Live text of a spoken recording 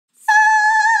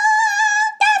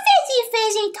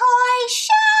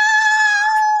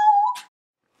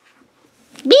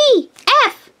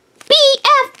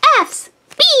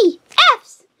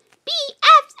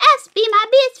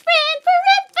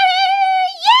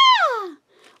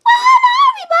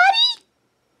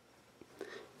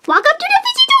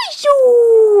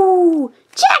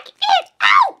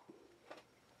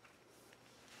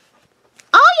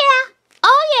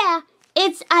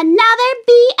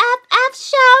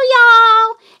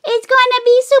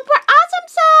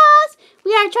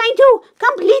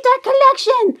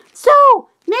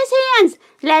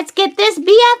Let's get this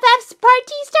BFFs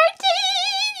party started!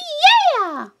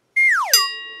 Yeah!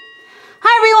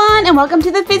 Hi everyone, and welcome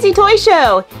to the Fizzy Toy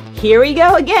Show. Here we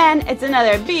go again. It's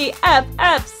another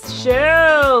BFFs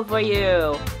show for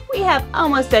you. We have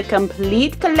almost a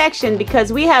complete collection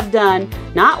because we have done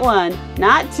not one,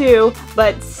 not two,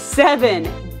 but 7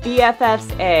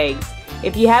 BFFs eggs.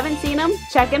 If you haven't seen them,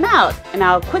 check them out, and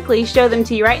I'll quickly show them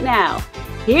to you right now.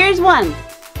 Here's 1.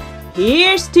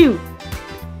 Here's 2.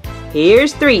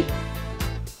 Here's 3.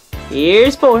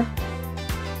 Here's 4.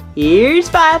 Here's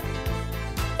 5.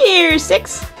 Here's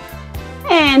 6.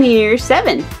 And here's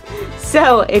 7.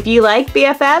 So if you like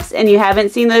BFFs and you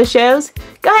haven't seen those shows,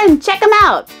 go ahead and check them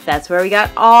out. That's where we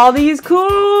got all these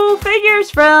cool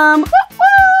figures from.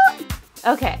 Woo-woo!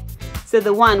 Okay, so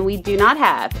the one we do not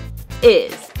have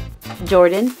is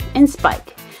Jordan and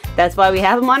Spike. That's why we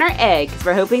have them on our egg, because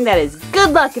we're hoping that is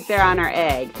good luck if they're on our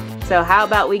egg. So how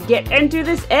about we get into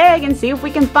this egg and see if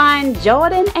we can find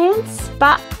Jordan and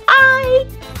Spike.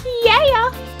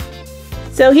 Yeah!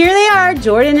 So here they are,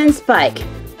 Jordan and Spike.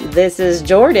 This is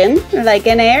Jordan, like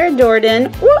an Air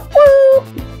Jordan. Woo-woo!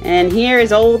 And here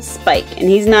is old Spike, and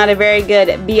he's not a very good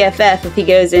BFF if he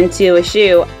goes into a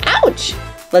shoe. Ouch!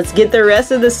 Let's get the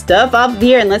rest of the stuff off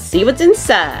here and let's see what's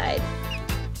inside.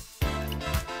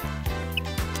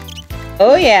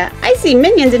 Oh yeah, I see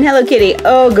Minions and Hello Kitty.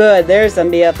 Oh good, there's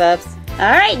some BFFs.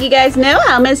 Alright, you guys know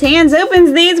how Miss Hands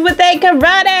opens these with a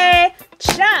karate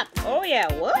chop. Oh yeah,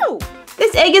 whoa.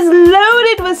 This egg is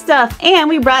loaded with stuff, and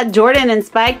we brought Jordan and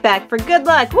Spike back for good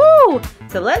luck. Woo!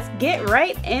 So let's get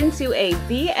right into a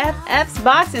BFFs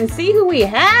box and see who we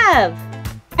have.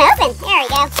 Open, there we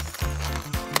go.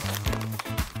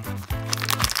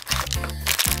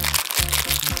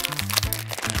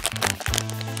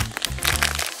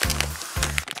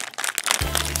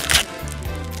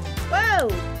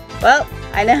 Well,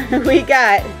 I know we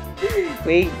got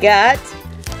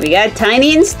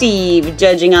Tiny and Steve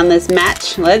judging on this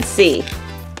match. Let's see.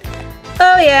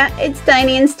 Oh yeah, it's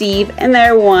Tiny and Steve, and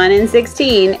they're 1 and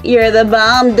 16. You're the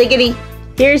bomb diggity.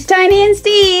 Here's Tiny and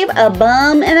Steve, a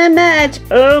bum and a match.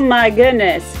 Oh my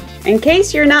goodness. In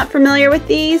case you're not familiar with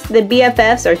these, the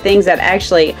BFFs are things that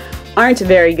actually aren't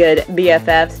very good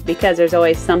BFFs because there's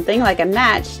always something like a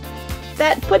match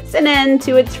that puts an end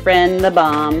to its friend, the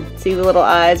bomb. See the little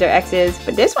eyes or X's?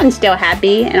 But this one's still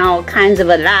happy and all kinds of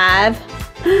alive.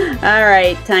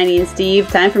 Alright, Tiny and Steve,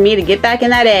 time for me to get back in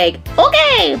that egg.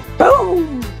 Okay!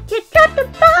 Boom! You dropped the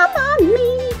bomb on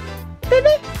me,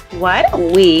 baby. Why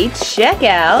don't we check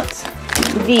out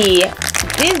the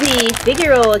Fizzy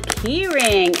figural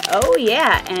keyring? Oh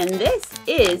yeah, and this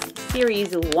is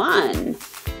Series 1.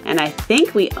 And I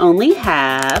think we only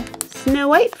have Snow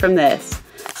White from this.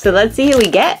 So let's see who we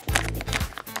get.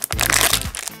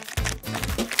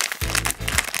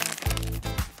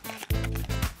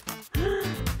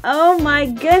 Oh my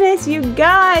goodness, you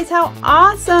guys, how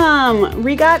awesome!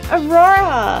 We got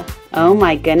Aurora. Oh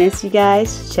my goodness, you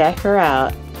guys, check her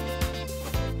out.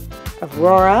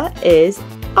 Aurora is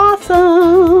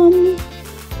awesome.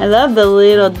 I love the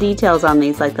little details on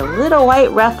these, like the little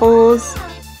white ruffles.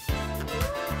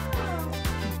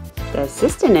 The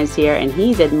assistant is here and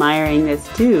he's admiring this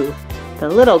too. The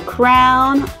little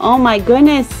crown. Oh my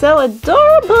goodness, so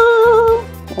adorable.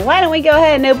 Why don't we go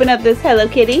ahead and open up this Hello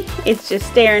Kitty? It's just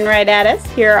staring right at us.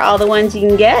 Here are all the ones you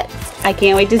can get. I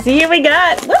can't wait to see who we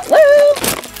got. Woo woo!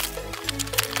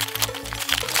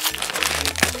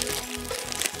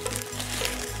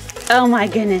 Oh my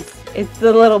goodness, it's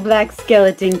the little black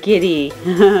skeleton kitty.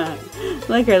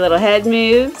 Look, her little head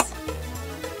moves.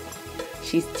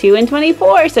 She's 2 and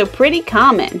 24, so pretty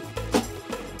common.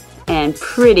 And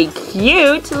pretty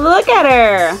cute. Look at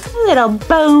her. Little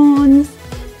bones.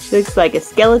 Looks like a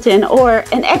skeleton or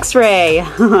an x-ray.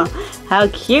 How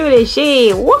cute is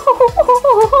she?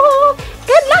 Whoa.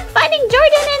 Good luck finding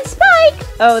Jordan and Spike.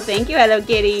 Oh, thank you, Hello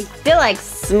Kitty. Feel like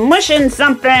smushing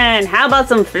something. How about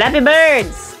some Flappy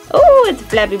Birds? Oh, it's a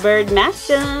Flappy Bird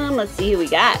mashup. Let's see who we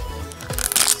got.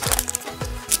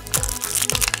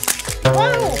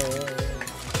 Whoa.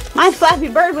 My Flappy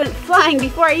Bird went flying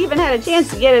before I even had a chance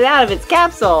to get it out of its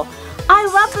capsule. I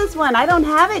love this one. I don't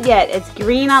have it yet. It's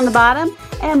green on the bottom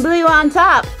and blue on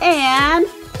top. And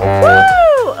woo!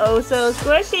 Oh, so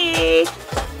squishy.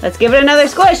 Let's give it another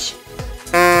squish.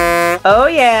 Oh,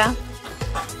 yeah.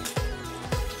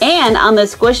 And on the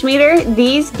squish meter,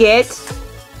 these get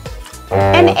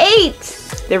an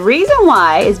 8. The reason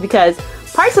why is because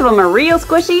parts of them are real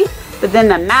squishy, but then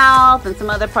the mouth and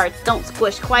some other parts don't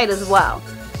squish quite as well.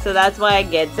 So that's why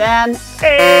it gets an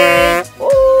 8.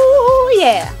 Ooh,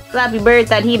 yeah. Flappy Bird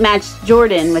thought he matched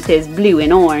Jordan with his blue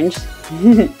and orange.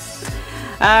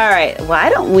 Alright, why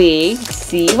don't we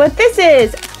see what this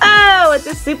is? Oh, it's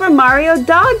a Super Mario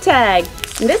dog tag.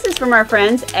 And this is from our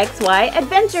friends XY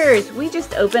Adventures. We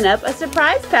just opened up a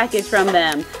surprise package from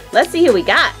them. Let's see who we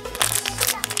got.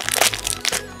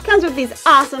 Comes with these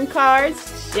awesome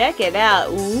cards. Check it out.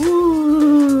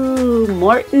 Ooh,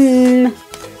 Morton.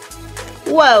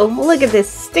 Whoa, look at this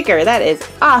sticker. That is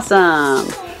awesome.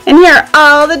 And here are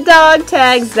all the dog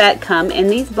tags that come in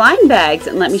these blind bags.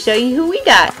 And let me show you who we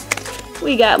got.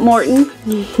 We got Morton,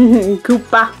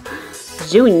 Koopa,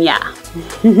 Jr.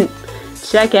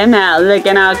 Check him out. Look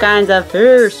at all kinds of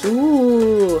fish.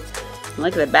 Ooh.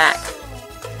 Look at the back.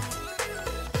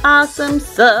 Awesome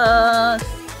sauce.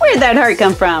 Where'd that heart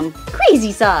come from?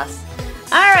 Crazy sauce.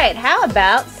 Alright, how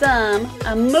about some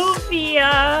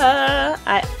Mufia?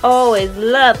 I always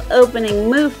love opening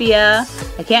Mufia.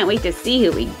 I can't wait to see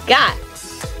who we got.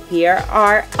 Here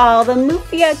are all the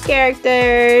Mufia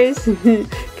characters.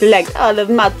 Collect all of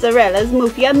Mozzarella's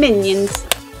Mufia minions.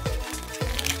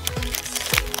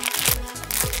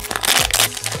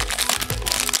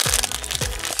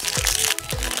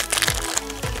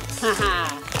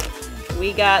 Haha.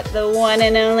 We got the one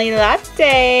and only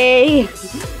Latte.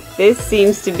 This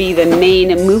seems to be the main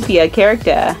Mufia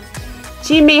character.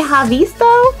 Chi me ha visto?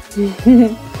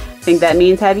 I think that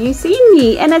means have you seen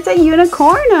me? And it's a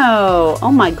unicorno.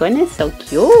 Oh my goodness, so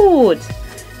cute.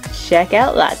 Check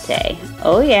out Latte.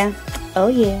 Oh yeah. Oh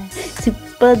yeah.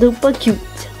 Super duper cute.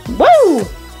 Woo! Oh,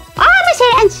 my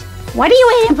hands. What are you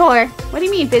waiting for? What do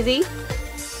you mean, Fizzy?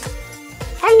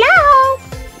 Hello.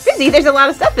 Fizzy, there's a lot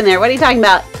of stuff in there. What are you talking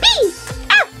about?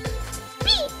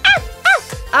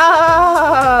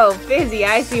 Oh, Fizzy,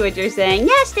 I see what you're saying.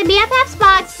 Yes, the BFFS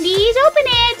box. Please open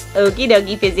it. Okie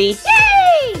dokie, Fizzy.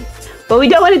 Yay! But we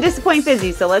don't want to disappoint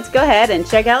Fizzy, so let's go ahead and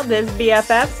check out this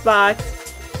BFFS box.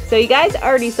 So you guys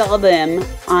already saw them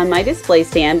on my display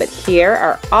stand, but here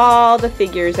are all the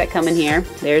figures that come in here.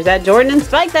 There's that Jordan and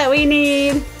Spike that we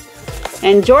need.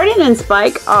 And Jordan and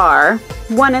Spike are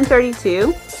 1 in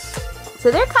 32.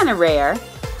 So they're kind of rare,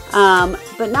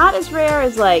 but not as rare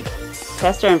as like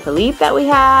Chester and Philippe that we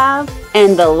have.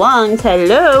 And the lungs,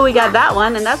 hello, we got that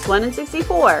one, and that's 1 in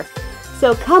 64.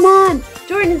 So come on,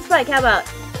 Jordan and Spike, how about?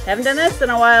 Haven't done this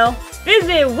in a while.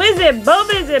 Fizzy, whizzy,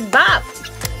 bobizzy, bop.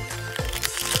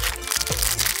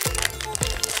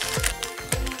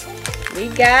 We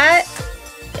got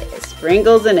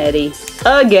Sprinkles and Eddie.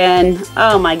 Again,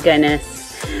 oh my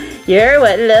goodness. You're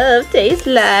what love tastes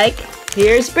like.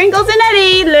 Here's Sprinkles and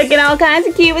Eddie, looking all kinds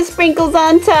of cute with sprinkles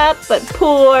on top, but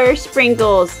poor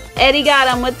Sprinkles. Eddie got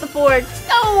him with the fork.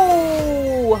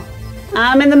 Oh!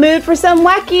 I'm in the mood for some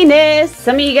wackiness.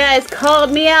 Some of you guys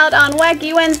called me out on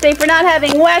Wacky Wednesday for not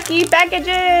having wacky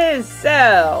packages.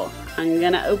 So, I'm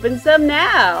gonna open some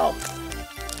now.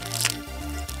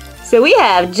 So we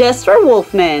have Just for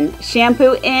Wolfman,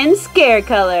 shampoo in scare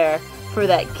color for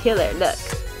that killer look.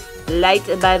 Light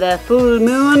by the full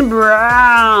moon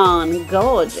brown.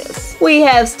 Gorgeous. We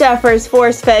have Stuffer's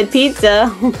force-fed pizza.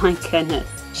 Oh my goodness.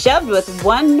 Shoved with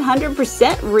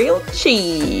 100% real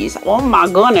cheese. Oh my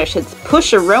goodness, it's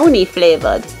pusheroni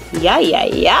flavored.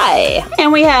 Yay.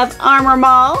 And we have Armor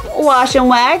Mall, wash and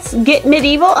wax, get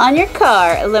medieval on your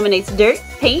car. Eliminates dirt,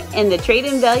 paint, and the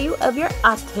trade-in value of your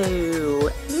auto.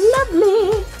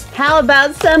 Lovely. How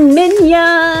about some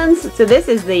Minions? So this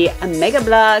is the Mega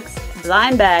Bloks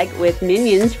blind bag with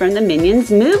Minions from the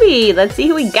Minions movie. Let's see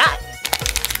who we got.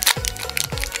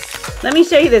 Let me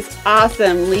show you this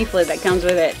awesome leaflet that comes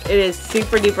with it. It is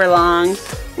super duper long.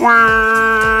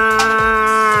 Wow.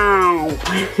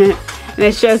 And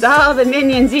it shows all the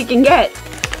Minions you can get.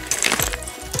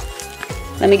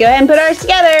 Let me go ahead and put ours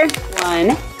together.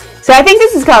 One. So I think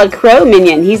this is called Crow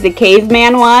Minion. He's the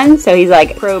caveman one, so he's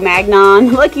like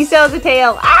Cro-Magnon. Look, he still has a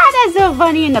tail. Ah, that's so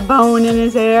funny. And the bone in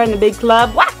his hair and the big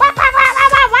club. Wah, wah, wah, wah, wah,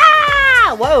 wah,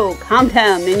 wah. Whoa, calm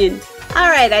down, Minion.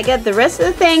 Alright, I got the rest of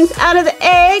the things out of the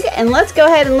egg, and let's go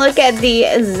ahead and look at the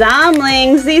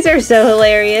Zomlings. These are so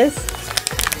hilarious.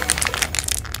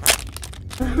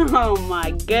 Oh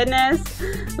my goodness.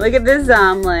 Look at this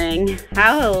Zomling.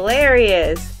 How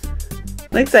hilarious.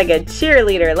 Looks like a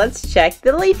cheerleader. Let's check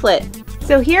the leaflet.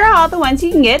 So here are all the ones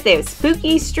you can get. They have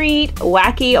Spooky Street,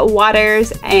 Wacky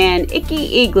Waters, and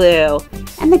Icky Igloo.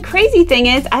 And the crazy thing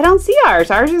is, I don't see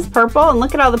ours. Ours is purple, and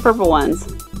look at all the purple ones.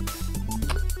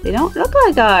 They don't look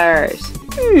like ours.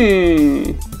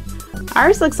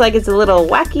 Ours looks like it's a little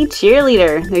wacky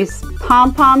cheerleader. There's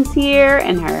pom-poms here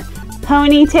and her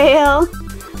ponytail.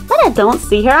 But I don't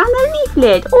see her on the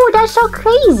leaflet. Oh, that's so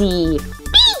crazy.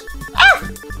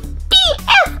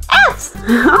 BFFs.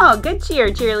 Oh, good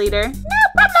cheerleader. No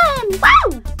problem. Wow.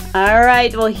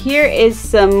 Alright, well here is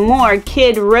some more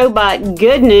Kidrobot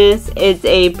goodness. It's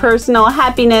a personal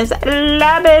happiness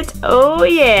Labbit. Oh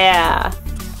yeah.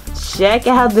 Check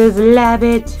out this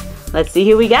Labbit. Let's see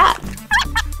who we got.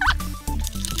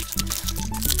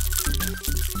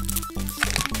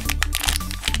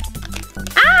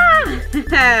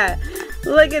 Ah!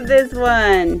 Look at this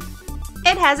one.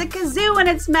 It has a kazoo in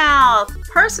its mouth.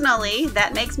 Personally,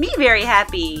 that makes me very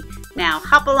happy. Now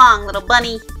hop along, little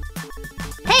bunny.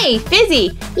 Hey,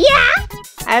 Fizzy! Yeah?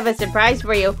 I have a surprise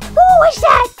for you. What's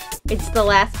that? It's the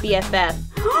last BFF.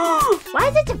 Why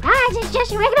is it surprise? It's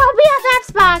just a regular old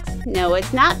BFF's box. No,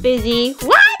 it's not, Fizzy.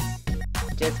 What?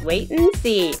 Just wait and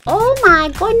see. Oh my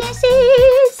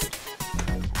goodnesses.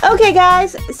 Okay,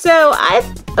 guys, so I've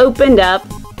opened up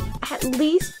at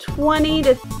least 20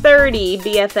 to 30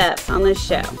 BFFs on this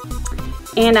show.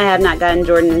 And I have not gotten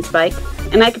Jordan and Spike.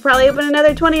 And I could probably open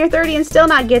another 20 or 30 and still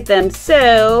not get them.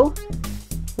 So,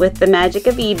 with the magic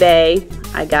of eBay,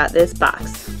 I got this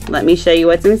box. Let me show you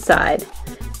what's inside.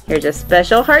 Here's a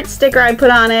special heart sticker I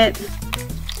put on it.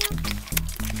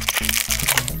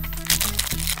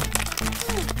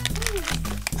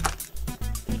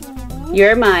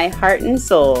 You're my heart and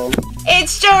soul.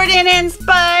 It's Jordan and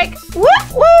Spike. Woo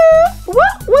woo, woo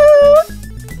woo.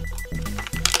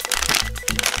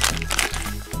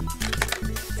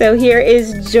 So here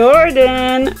is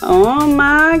Jordan. Oh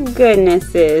my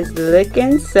goodnesses,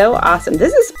 looking so awesome.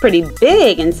 This is pretty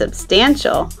big and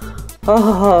substantial.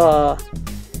 Oh,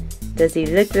 does he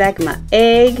look like my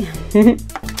egg?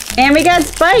 And we got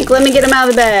Spike. Let me get him out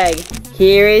of the bag.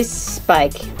 Here is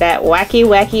Spike, that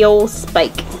wacky old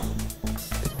Spike.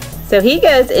 So he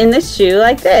goes in the shoe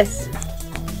like this.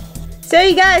 So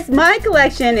you guys, my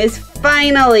collection is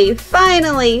finally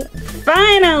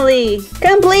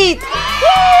complete.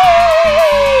 Yay!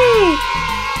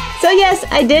 So yes,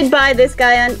 I did buy this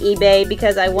guy on eBay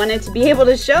because I wanted to be able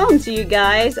to show him to you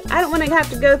guys. I don't want to have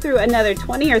to go through another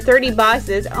 20 or 30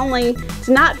 boxes only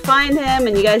to not find him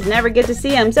and you guys never get to see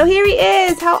him. So here he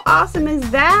is. How awesome is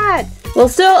that? We'll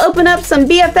still open up some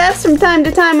BFFs from time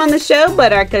to time on the show,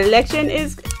 but our collection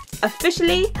is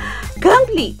officially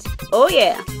complete. Oh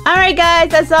yeah. Alright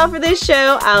guys, that's all for this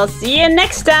show. I'll see you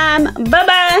next time.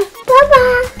 Bye-bye.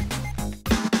 Bye-bye.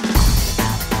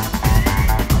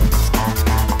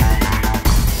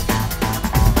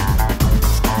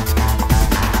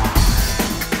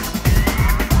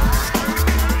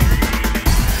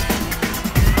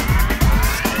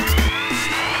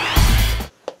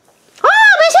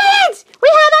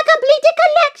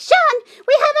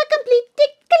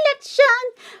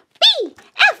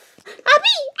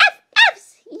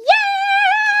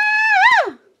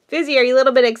 Fizzy, are you a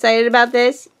little bit excited about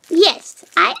this? Yes,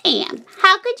 I am.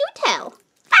 How could you tell?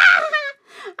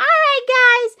 Alright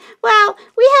guys, well,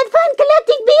 we had fun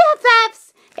collecting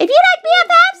BFFs. If you like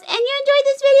BFFs and you enjoyed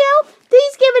this video,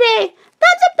 please give it a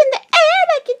thumbs up in the air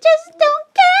like you just don't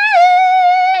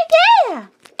care.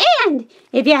 Yeah. And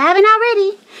if you haven't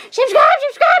already, subscribe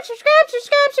to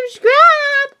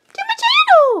my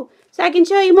channel so I can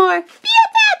show you more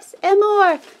BFFs and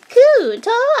more cool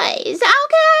toys.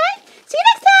 Okay?